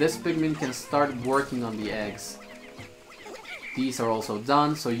 this Pikmin can start working on the eggs. These are also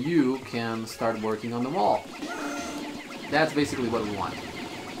done, so you can start working on the wall. That's basically what we want.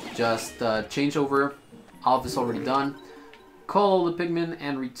 Just change over. Alph is already done. Call all the Pikmin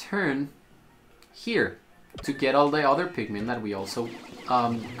and return here to get all the other Pikmin that we also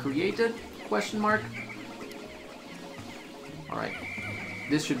created? Question mark. All right,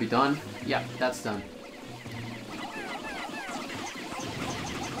 this should be done. Yeah, that's done.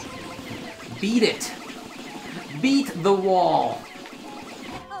 Beat it! Beat the wall!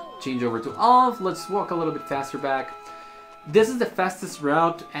 Change over to Alph. Let's walk a little bit faster back. This is the fastest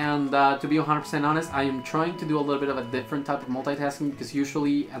route, and to be 100% honest, I am trying to do a little bit of a different type of multitasking because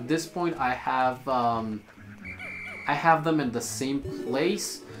usually at this point I have them in the same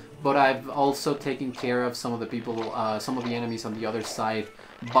place, but I've also taken care of some of the people, some of the enemies on the other side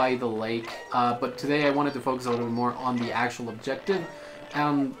by the lake. But today I wanted to focus a little bit more on the actual objective.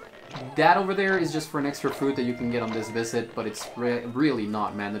 That over there is just for an extra fruit that you can get on this visit, but it's really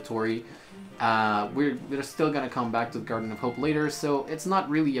not mandatory. We're still gonna come back to the Garden of Hope later, so it's not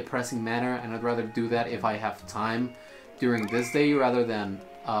really a pressing matter, and I'd rather do that if I have time during this day rather than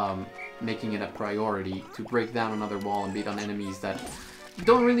making it a priority to break down another wall and beat on enemies that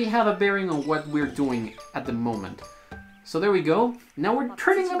don't really have a bearing on what we're doing at the moment. So there we go. Now we're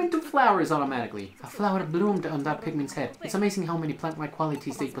turning them into flowers automatically. A flower bloomed on that Pikmin's head. It's amazing how many plant-like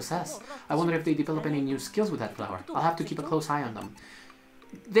qualities they possess. I wonder if they develop any new skills with that flower. I'll have to keep a close eye on them.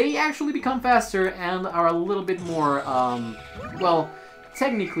 They actually become faster and are a little bit more, well,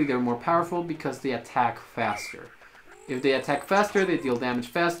 technically they're more powerful because they attack faster. If they attack faster, they deal damage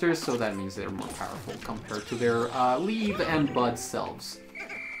faster, so that means they're more powerful compared to their leaf and bud selves.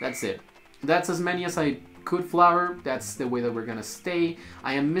 That's it. That's as many as I could flower. That's the way that we're gonna stay.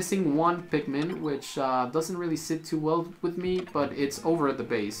 I am missing one Pikmin, which doesn't really sit too well with me, but it's over at the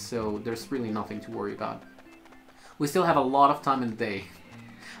base, so there's really nothing to worry about. We still have a lot of time in the day.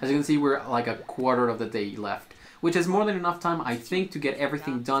 As you can see, we're like a quarter of the day left, which is more than enough time, I think, to get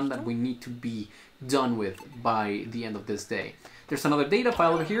everything done that we need to be done with by the end of this day. There's another data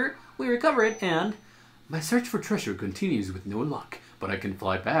file over here. We recover it, and my search for treasure continues with no luck. but I can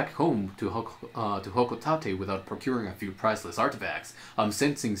fly back home to Hokotate without procuring a few priceless artifacts. I'm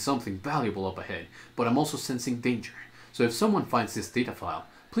sensing something valuable up ahead, but I'm also sensing danger. So if someone finds this data file,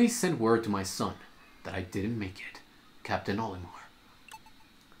 please send word to my son that I didn't make it. Captain Olimar.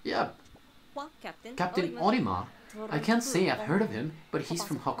 Yeah, Captain Olimar? I can't say I've heard of him, but he's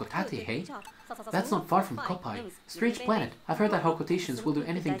from Hokotate, hey? That's not far from Kopai. Strange planet. I've heard that Hokotatians will do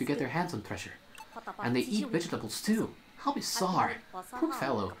anything to get their hands on treasure. And they eat vegetables too. How bizarre. Poor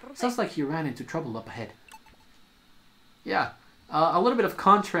fellow. Sounds like he ran into trouble up ahead. Yeah, a little bit of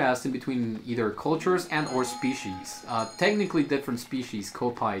contrast in between either cultures and or species. Technically different species,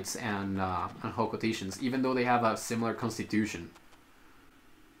 Kopaites and Hokotatians, even though they have a similar constitution.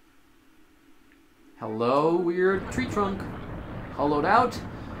 Hello, weird tree trunk. Hollowed out.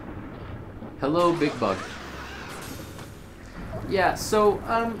 Hello, big bug. Yeah, so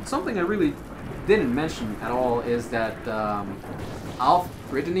something I really didn't mention at all is that Alph,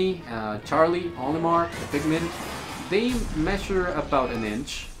 Brittany, Charlie, Olimar, the Pikmin, they measure about an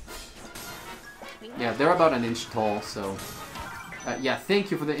inch. Yeah, they're about an inch tall, so... yeah,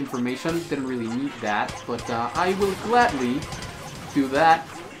 thank you for the information. Didn't really need that, but I will gladly do that.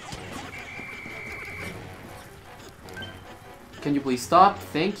 Can you please stop?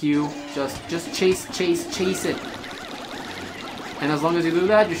 Thank you. Just chase it. And as long as you do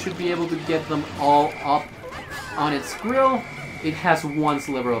that, you should be able to get them all up on its grill. It has one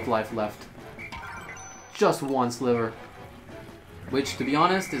sliver of life left. Just one sliver. Which, to be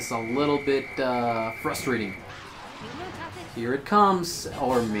honest, is a little bit frustrating. Here it comes,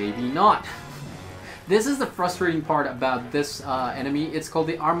 or maybe not. This is the frustrating part about this enemy. It's called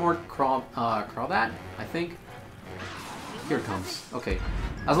the Armored Crawdad, I think. Here it comes. Okay.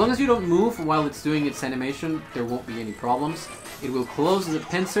 As long as you don't move while it's doing its animation, there won't be any problems. It will close the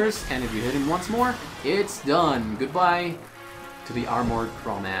pincers, and if you hit him once more, it's done. Goodbye to the Armored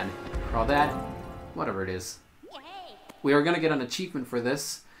Crawdad. Crawdad? Whatever it is. We are gonna get an achievement for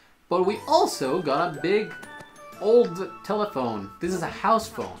this, but we also got a big old telephone. This is a house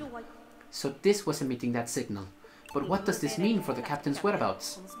phone. So this was emitting that signal. But what does this mean for the captain's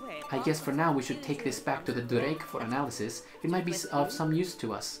whereabouts? I guess for now we should take this back to the Drake for analysis. It might be of some use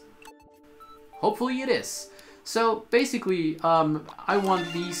to us. Hopefully it is. So basically, I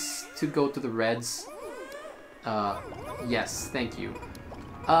want these to go to the reds. Yes, thank you.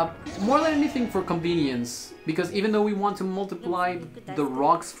 More than anything for convenience, because even though we want to multiply the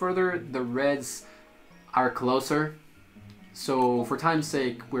rocks further, the reds are closer. So for time's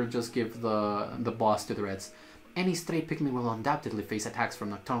sake, we'll just give the boss to the reds. Any stray Pikmin will undoubtedly face attacks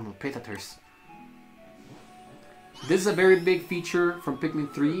from nocturnal predators. This is a very big feature from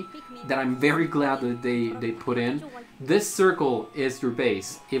Pikmin 3 that I'm very glad that they put in. This circle is your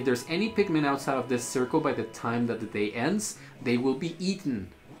base. If there's any Pikmin outside of this circle by the time that the day ends, they will be eaten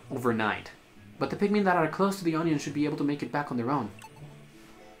overnight. But the Pikmin that are close to the onion should be able to make it back on their own.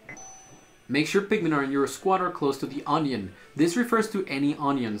 Make sure Pikmin are in your squad or close to the onion. This refers to any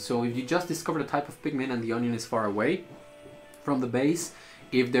onion, so if you just discovered a type of Pikmin and the onion is far away from the base,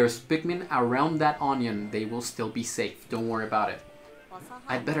 if there's Pikmin around that onion, they will still be safe. Don't worry about it.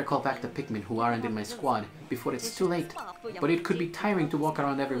 I'd better call back the Pikmin who aren't in my squad before it's too late. But it could be tiring to walk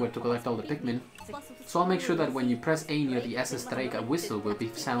around everywhere to collect all the Pikmin. So I'll make sure that when you press A near the SS Drake, a whistle will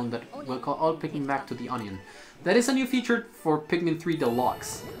be sound that will call all Pikmin back to the onion. That is a new feature for Pikmin 3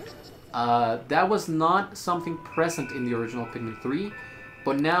 Deluxe. That was not something present in the original Pikmin 3,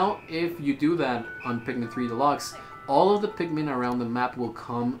 but now if you do that on Pikmin 3 Deluxe, all of the Pikmin around the map will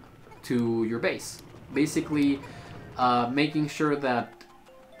come to your base. Basically, making sure that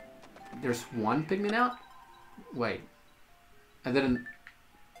there's one Pikmin out? Wait, I didn't...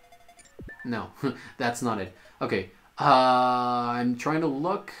 No, that's not it. Okay, I'm trying to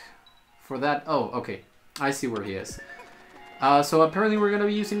look for that. Oh, okay, I see where he is. So apparently we're gonna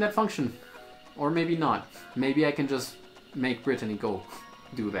be using that function. Or maybe not. Maybe I can just make Brittany go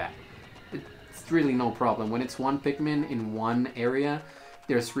do that. It's really no problem. When it's one Pikmin in one area,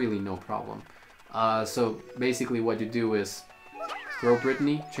 there's really no problem. So basically what you do is throw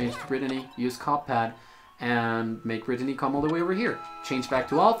Brittany, change to Brittany, use Cop Pad, and make Brittany come all the way over here. Change back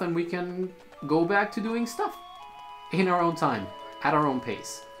to Alph and we can go back to doing stuff. In our own time. At our own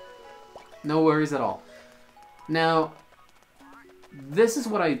pace. No worries at all. Now, this is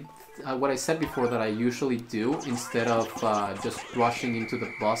what I said before that I usually do instead of just rushing into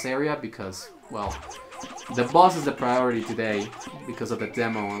the boss area because, well, the boss is the priority today because of the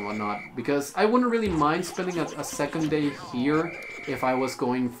demo and whatnot. Because I wouldn't really mind spending a second day here if I was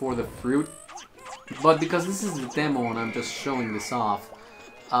going for the fruit. But because this is the demo and I'm just showing this off,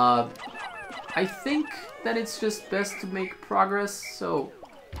 I think that it's just best to make progress. So,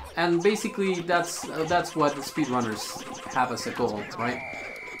 and basically that's what the speedrunners have as a goal, right?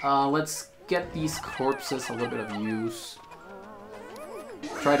 Let's get these corpses a little bit of use.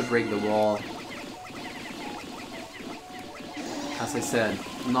 Try to break the wall. As I said,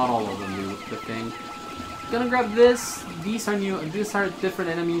 not all of them do the thing. Gonna grab this. These are new. These are different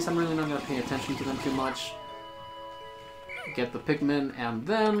enemies. I'm really not gonna pay attention to them too much. Get the Pikmin and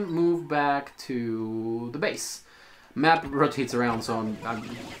then move back to the base. Map rotates around, so I'm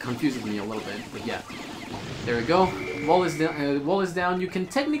confusing me a little bit. But yeah, there we go. Wall is down. Wall is down. You can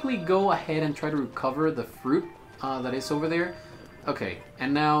technically go ahead and try to recover the fruit that is over there. Okay,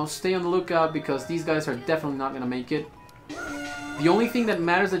 and now stay on the lookout because these guys are definitely not gonna make it. The only thing that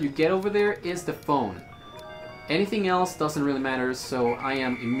matters that you get over there is the phone. Anything else doesn't really matter, so I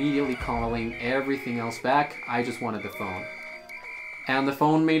am immediately calling everything else back. I just wanted the phone. And the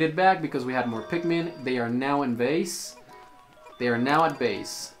phone made it back because we had more Pikmin. They are now in base. They are now at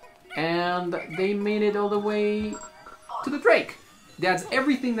base. And they made it all the way to the Drake. That's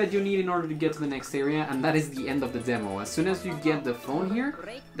everything that you need in order to get to the next area, and that is the end of the demo. As soon as you get the phone here,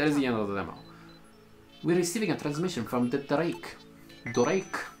 that is the end of the demo. We're receiving a transmission from the Drake.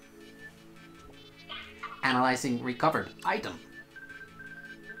 Drake. Analyzing recovered item.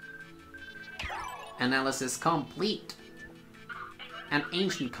 Analysis complete. An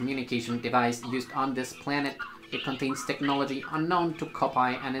ancient communication device used on this planet. It contains technology unknown to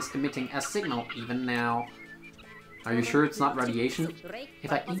Kopai and is emitting a signal even now. Are you sure it's not radiation?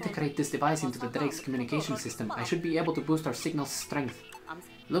 If I integrate this device into the Drake's communication system, I should be able to boost our signal's strength.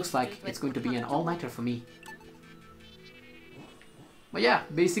 Looks like it's going to be an all-nighter for me. But yeah,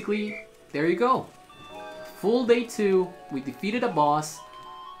 basically, there you go. Full day 2, we defeated a boss,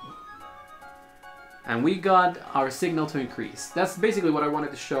 and we got our signal to increase. That's basically what I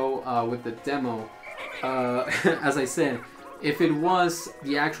wanted to show with the demo. As I said, if it was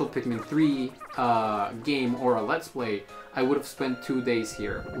the actual Pikmin 3 game or a Let's Play, I would have spent 2 days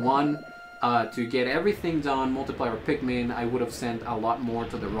here. One, to get everything done, multiply our Pikmin, I would have sent a lot more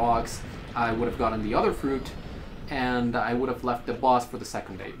to the rocks, I would have gotten the other fruit, and I would have left the boss for the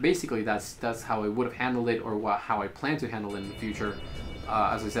second day. Basically, that's how I would have handled it, or how I plan to handle it in the future.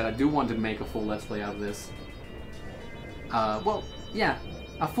 As I said, I do want to make a full Let's Play out of this. Well, yeah,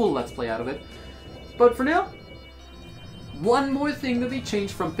 a full Let's Play out of it. But for now, one more thing that they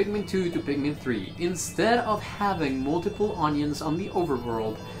changed from Pikmin 2 to Pikmin 3. Instead of having multiple onions on the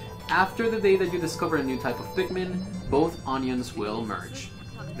overworld, after the day that you discover a new type of Pikmin, both onions will merge.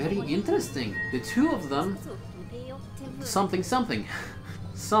 Very interesting. The two of them, something something.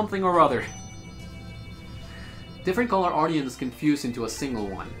 Something or other. Different color onions can fuse into a single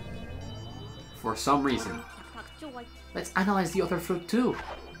one. For some reason. Let's analyze the other fruit too.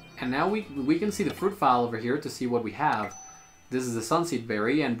 And now we can see the fruit file over here to see what we have. This is the sunseed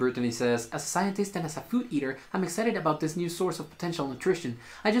berry, and Brittany says, as a scientist and as a food eater, I'm excited about this new source of potential nutrition.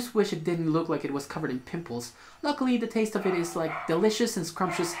 I just wish it didn't look like it was covered in pimples. Luckily, the taste of it is like delicious and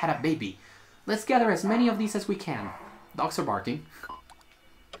scrumptious had a baby. Let's gather as many of these as we can. Dogs are barking.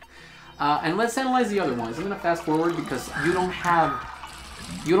 And let's analyze the other ones. I'm gonna fast forward because you don't have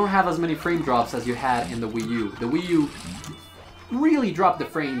as many frame drops as you had in the Wii U. The Wii U really dropped the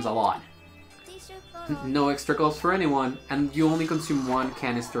frames a lot. No extra cost for anyone, and you only consume 1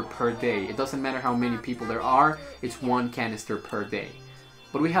 canister per day. It doesn't matter how many people there are, it's 1 canister per day.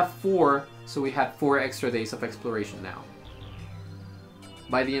 But we have 4, so we have 4 extra days of exploration now.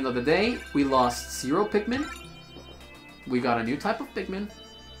 By the end of the day, we lost 0 Pikmin, we got a new type of Pikmin,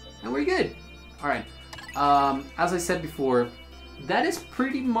 and we're good. Alright, as I said before, that is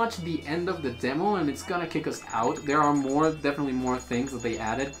pretty much the end of the demo, and it's gonna kick us out. There are definitely more things that they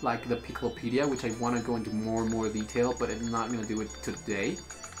added, like the Picklopedia, which I want to go into more detail, but I'm not gonna do it today.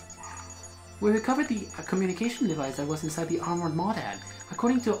 We recovered the communication device that was inside the armored Modad.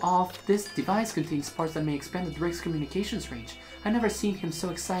 According to Alph, this device contains parts that may expand the Drake's communications range. I've never seen him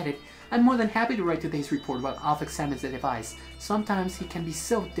so excited. I'm more than happy to write today's report while Alph examines the device. Sometimes he can be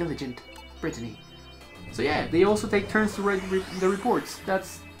so diligent. Brittany. So yeah, they also take turns to write the reports.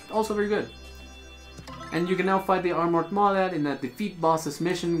 That's also very good. And you can now fight the Armored Modad in a Defeat Bosses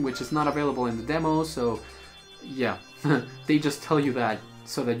mission, which is not available in the demo, so yeah. They just tell you that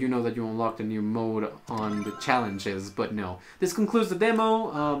so that you know that you unlocked a new mode on the challenges, but no. This concludes the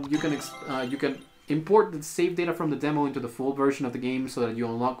demo. You can import the save data from the demo into the full version of the game so that you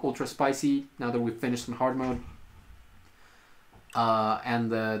unlock Ultra Spicy now that we've finished on hard mode.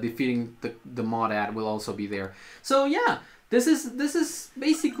 And defeating the Modad will also be there. So yeah, this is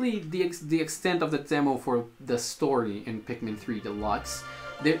basically the extent of the demo for the story in Pikmin 3 Deluxe.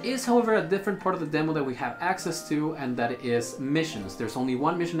 There is, however, a different part of the demo that we have access to, and that is missions. There's only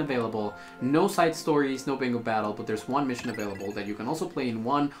one mission available, no side stories, no bingo battle, but there's one mission available that you can also play in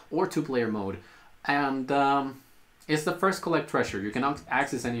 1 or 2 player mode. And it's the first collect treasure. You cannot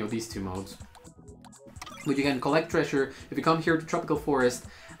access any of these 2 modes. But you can collect treasure. If you come here to Tropical Forest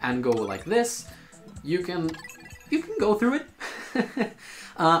and go like this, you can go through it.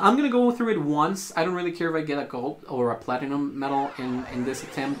 I'm gonna go through it once. I don't really care if I get a gold or a platinum medal in this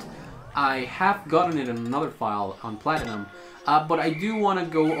attempt. I have gotten it in another file on platinum, but I do want to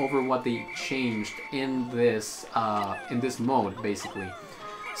go over what they changed in this mode, basically.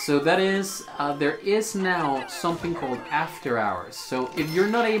 So that is, there is now something called After Hours. So if you're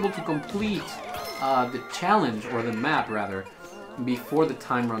not able to complete the challenge, or the map rather, before the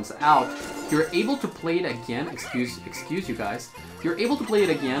time runs out, you're able to play it again. Excuse you guys. You're able to play it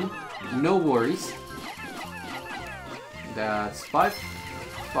again, no worries. That's 5,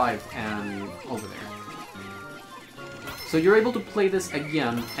 and over there. So you're able to play this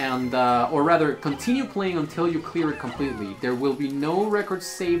again, and or rather, continue playing until you clear it completely. There will be no record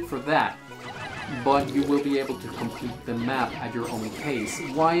saved for that, but you will be able to complete the map at your own pace.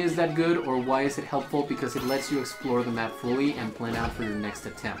 Why is that good, or why is it helpful? Because it lets you explore the map fully and plan out for your next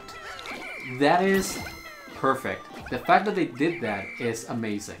attempt. That is perfect. The fact that they did that is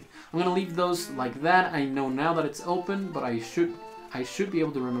amazing. I'm gonna leave those like that. I know now that it's open, but I should be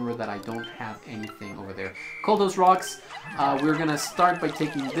able to remember that I don't have anything over there. Call those rocks. We're gonna start by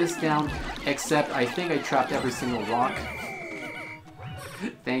taking this down, except I think I trapped every single rock.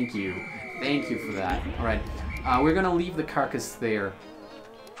 Thank you. Thank you for that. Alright, we're gonna leave the carcass there.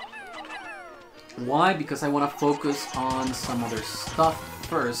 Why? Because I want to focus on some other stuff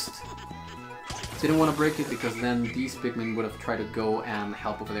first. Didn't want to break it because then these Pikmin would have tried to go and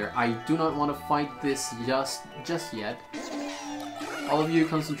help over there. I do not want to fight this just yet. All of you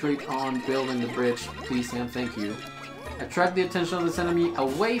concentrate on building the bridge, please and thank you. Attract the attention of this enemy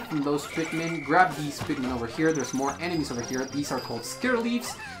away from those Pikmin. Grab these Pikmin over here. There's more enemies over here. These are called Scare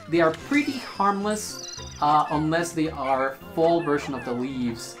Leaves. They are pretty harmless unless they are full version of the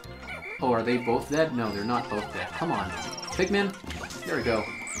leaves. Oh, are they both dead? No, they're not both dead. Come on. Pikmin. There we go.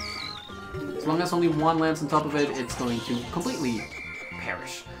 As long as only one lands on top of it, it's going to completely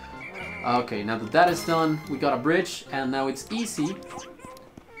perish. Okay, now that that is done, we got a bridge, and now it's easy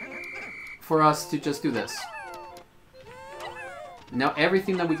for us to just do this. Now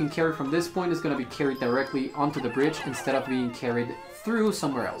everything that we can carry from this point is going to be carried directly onto the bridge instead of being carried through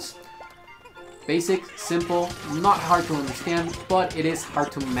somewhere else. Basic, simple, not hard to understand, but it is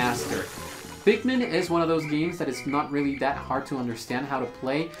hard to master. Pikmin is one of those games that is not really that hard to understand how to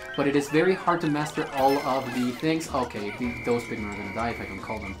play, but it is very hard to master all of the things. Okay, those Pikmin are going to die if I can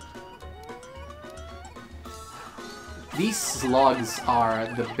call them. These slugs are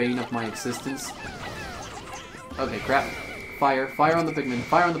the bane of my existence. Okay, crap. Fire. Fire on the Pikmin.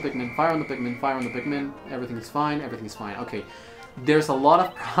 Fire on the Pikmin. Fire on the Pikmin. Fire on the Pikmin. Everything's fine. Everything's fine. Okay. There's a lot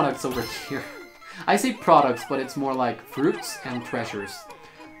of products over here. I say products, but it's more like fruits and treasures.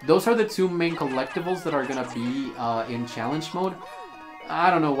 Those are the two main collectibles that are gonna be in challenge mode.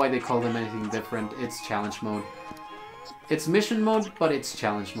 I don't know why they call them anything different. It's challenge mode. It's mission mode, but it's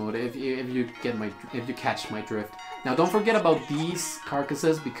challenge mode. If you catch my drift. Now, don't forget about these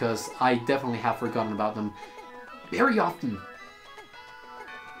carcasses because I definitely have forgotten about them very often.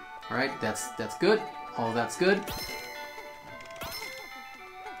 All right, that's good. All that's good.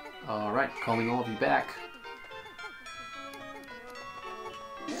 All right, calling all of you back.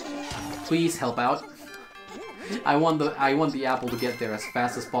 Please help out. I want the apple to get there as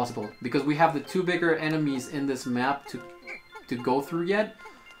fast as possible because we have the two bigger enemies in this map to go through yet.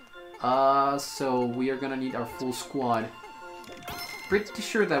 So we are gonna need our full squad. Pretty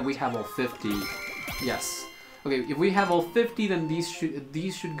sure that we have all 50. Yes. Okay, if we have all 50, then these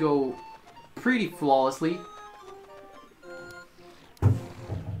should go pretty flawlessly.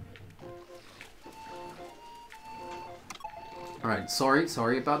 Alright,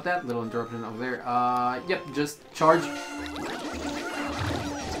 sorry about that. Little interruption over there. Yep, just charge.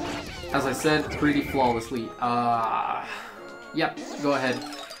 As I said, pretty flawlessly. Yep, go ahead.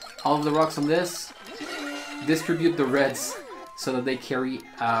 All of the rocks on this. Distribute the reds so that they carry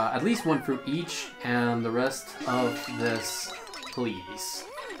at least one fruit each, and the rest of this, please.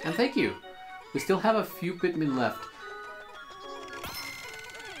 And thank you. We still have a few Pikmin left.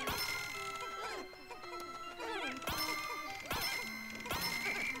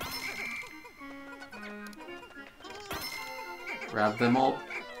 Grab them all.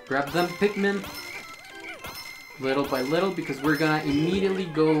 Grab them, Pikmin. Little by little, because we're gonna immediately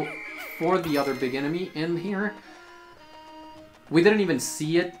go for the other big enemy in here. We didn't even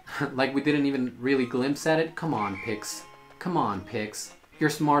see it, like we didn't even really glimpse at it. Come on, Pix. Come on, Pix. You're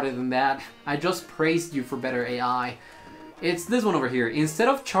smarter than that. I just praised you for better AI. It's this one over here. Instead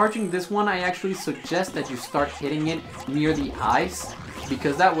of charging this one, I actually suggest that you start hitting it near the eyes,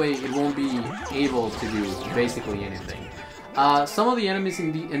 because that way it won't be able to do basically anything. Some of the enemies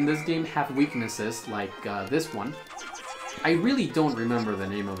in this game have weaknesses, like this one. I really don't remember the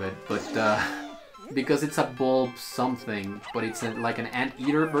name of it, but because it's a bulb something, but it's like an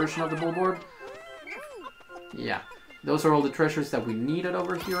anteater version of the bulb orb. Yeah. Those are all the treasures that we needed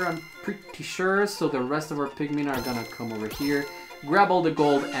over here, I'm pretty sure. So the rest of our Pikmin are gonna come over here, grab all the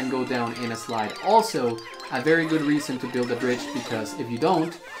gold, and go down in a slide. Also, a very good reason to build a bridge, because if you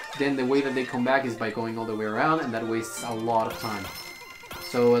don't, then the way that they come back is by going all the way around, and that wastes a lot of time.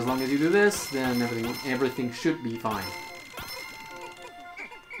 So as long as you do this, then everything should be fine.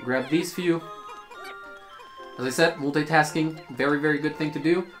 Grab these few. As I said, multitasking, very, very good thing to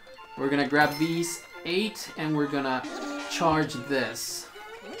do. We're gonna grab these 8, and we're gonna charge this.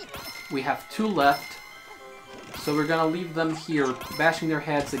 We have 2 left, so we're gonna leave them here, bashing their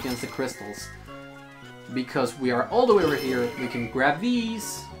heads against the crystals. Because we are all the way over here, we can grab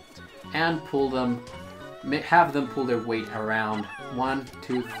these and pull them, have them pull their weight around. 1,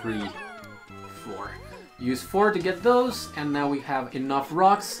 2, 3, 4. Use 4 to get those, and now we have enough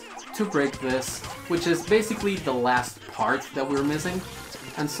rocks to break this, which is basically the last part that we're missing.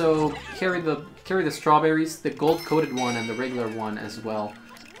 And so carry the strawberries, the gold-coated one, and the regular one as well.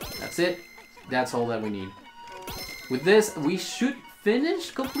 That's it. That's all that we need. With this, we should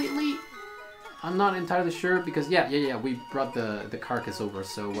finish completely. I'm not entirely sure because yeah, we brought the carcass over,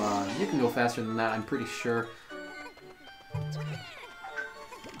 so you can go faster than that, I'm pretty sure.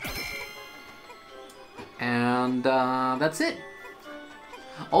 And that's it.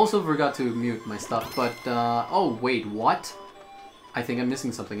 Also forgot to mute my stuff, but oh wait, what? I think I'm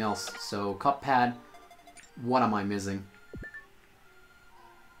missing something else. So, cup pad. What am I missing?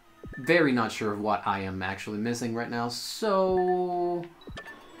 Very not sure of what I am actually missing right now. So,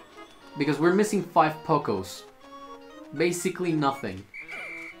 because we're missing 5 Pokos. Basically nothing.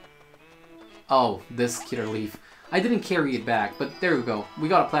 Oh, this killer leaf. I didn't carry it back, but there we go. We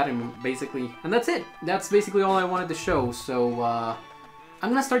got a platinum, basically. And that's it. That's basically all I wanted to show. So, I'm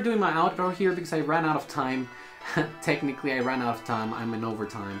gonna start doing my outro here because I ran out of time. Technically, I ran out of time. I'm in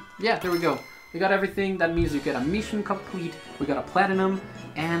overtime. Yeah, there we go. We got everything. That means you get a mission complete. We got a platinum.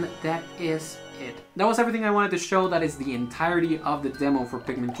 And that is it. That was everything I wanted to show. That is the entirety of the demo for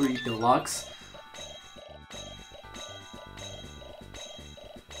Pikmin 3 Deluxe.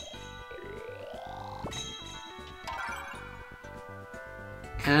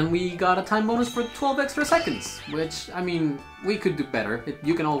 And we got a time bonus for 12 extra seconds. Which, I mean, we could do better.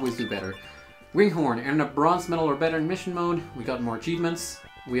 You can always do better. Ringhorn, earn a bronze medal or better in mission mode. We got more achievements.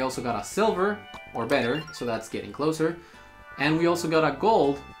 We also got a silver or better, so that's getting closer. And we also got a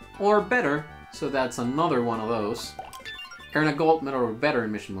gold or better, so that's another one of those. Earn a gold medal or better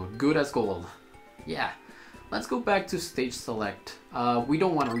in mission mode. Good as gold. Yeah. Let's go back to stage select. We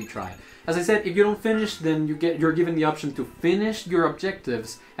don't want to retry. As I said, if you don't finish, then you're given the option to finish your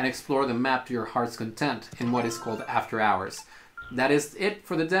objectives and explore the map to your heart's content in what is called After Hours. That is it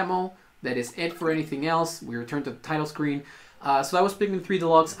for the demo. That is it for anything else. We return to the title screen. So that was Pikmin 3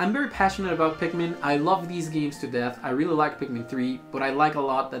 Deluxe. I'm very passionate about Pikmin. I love these games to death. I really like Pikmin 3, but I like a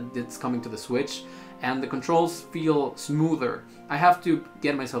lot that it's coming to the Switch. And the controls feel smoother. I have to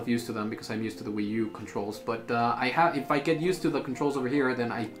get myself used to them because I'm used to the Wii U controls. But if I get used to the controls over here,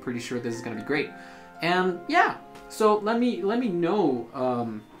 then I'm pretty sure this is gonna be great. And yeah, so let me know.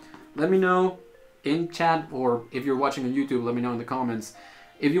 Let me know in chat, or if you're watching on YouTube, let me know in the comments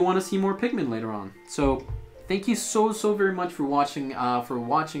if you want to see more Pikmin later on. So thank you so very much for watching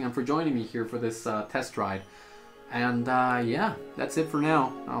and for joining me here for this test ride. And yeah, that's it for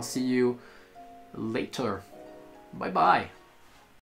now. I'll see you later. Bye bye.